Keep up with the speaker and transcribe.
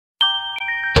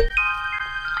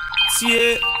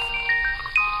Yeah.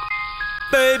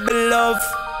 Baby love.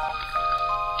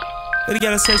 The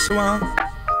girl says she want.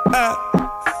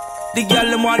 The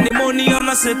girl them want the money and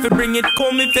I say if you bring it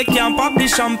come. If you can't pop the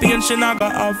champagne, she not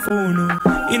got have fun.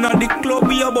 In the club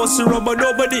we a bust rubber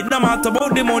but it no matter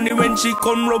about the money when she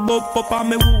come rub up on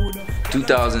me wood.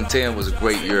 2010 was a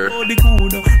great year. Went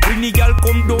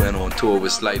on tour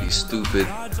with Slightly Stupid,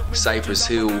 Cypress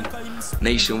Hill,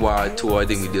 nationwide tour. I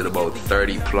think we did about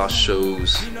 30 plus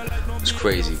shows. It was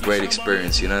crazy, great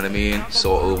experience, you know what I mean?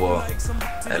 Saw over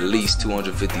at least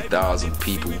 250,000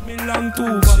 people.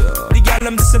 The girl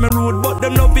them say me road, but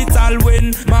them love it all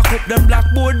when. Mark up them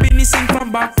blackboard, Benny sing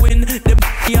from back when. Them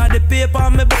are the paper,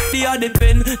 me body are the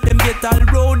pen. Them get all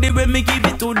rowdy when me give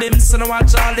it to them. So now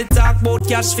watch all the talk about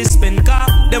cash for spend. Car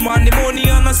them want the money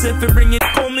and I say if you bring it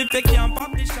come. If you can't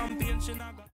pop the champagne, she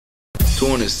not got.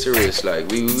 Touring is serious, like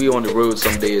we on the road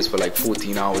some days for like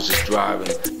 14 hours just driving.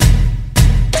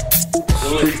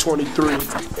 323,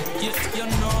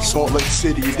 Salt Lake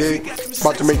City, you dig?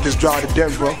 About to make this drive to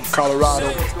Denver,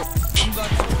 Colorado.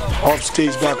 Off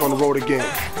stage, back on the road again.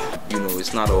 You know,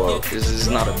 it's not a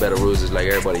bed of roses like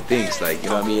everybody thinks. Like, you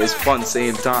know what I mean? It's fun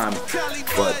same time,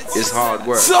 but it's hard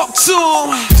work.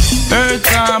 Every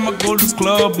time I go to the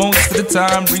club, most of the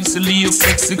time, recently a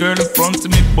sexy girl in front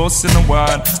of me, busting a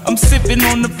wine. I'm sipping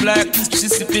on the black,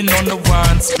 she's sipping on the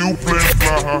wine. Still playing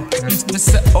fly. Me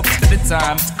set up to the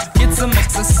time, get some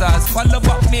exercise, follow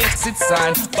up me exit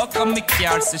sign. Back on me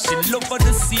car, so she love for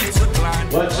the seats recline.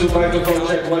 1 2 microphone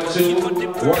check, 1 2 1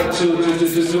 2 2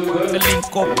 2 2 2. The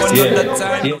link up another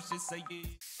time. Yeah.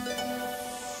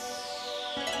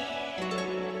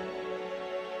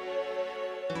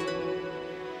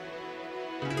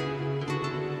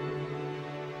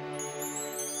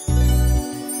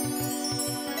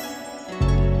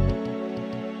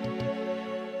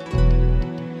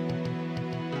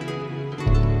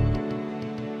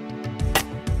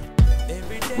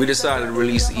 We decided to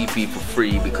release the EP for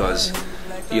free because,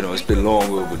 you know, it's been long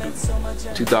overdue.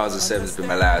 2007 has been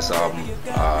my last album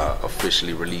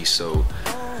officially released, so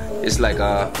it's like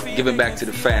giving back to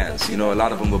the fans. You know, a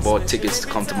lot of them have bought tickets to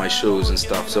come to my shows and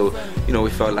stuff, so, you know,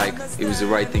 we felt like it was the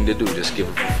right thing to do, just give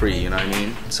it for free, you know what I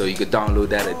mean? So you could download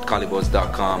that at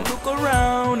colliebudz.com. Look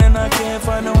around and I can't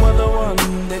find no other one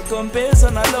that compares,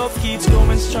 and our love keeps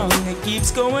going strong. It keeps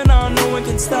going on, no one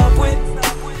can stop with.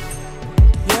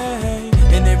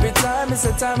 And every time it's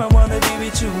a time I wanna be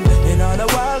with you. And all the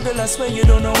while, girl, I swear you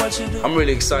don't know what you do. I'm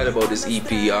really excited about this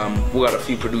EP. We got a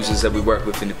few producers that we worked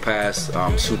with in the past,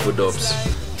 Super Dubs,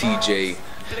 TJ.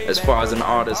 As far as an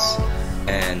artist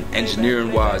and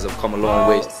engineering wise, I've come a long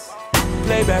way.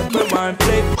 Playback, rewind,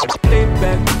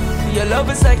 playback. Your love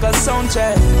is like a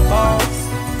soundtrack.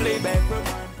 Playback,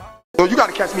 rewind. So you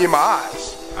gotta catch me in my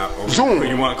eyes. Zoom.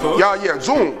 You want to call? Yeah,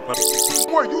 zoom.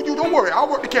 Don't worry, you don't worry. I'll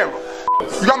work the camera.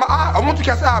 You got my eye? I want you to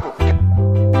catch the eyeball.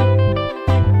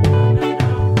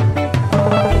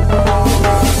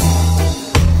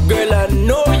 Girl, I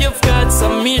know you've got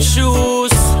some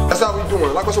issues. That's how we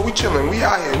doing. Like I said, we chilling. We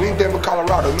out here. We in Denver,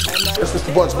 Colorado. That's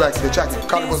Mr. Buddz back there. Check it.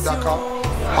 Colliebudz.com.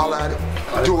 Holla at it.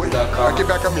 Do it. Now get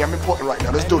back at me. I'm important right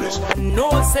now. Let's do this. No,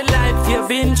 it's a life you've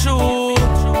been through.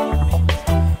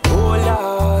 Oh,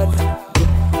 Lord.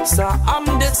 So I'm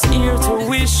just here to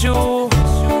wish you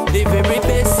the very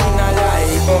best in our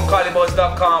life. On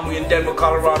colliebudz.com, we in Denver,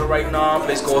 Colorado right now. A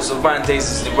place called Cervantes.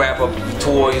 This is the wrap-up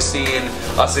tour. You're seeing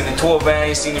us in the tour van,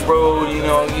 you're seeing the road, you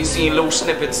know, you're seeing little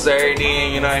snippets every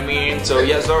day, you know what I mean? So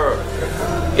yes sir,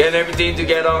 getting everything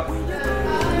together,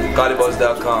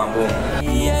 colliebudz.com, boom.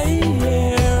 Yeah.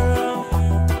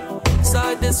 So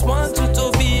I just want you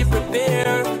to be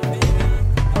prepared,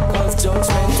 cause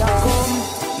judgment will come.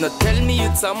 Now tell me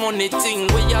it's a money thing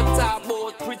where you talk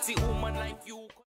about pretty woman like you.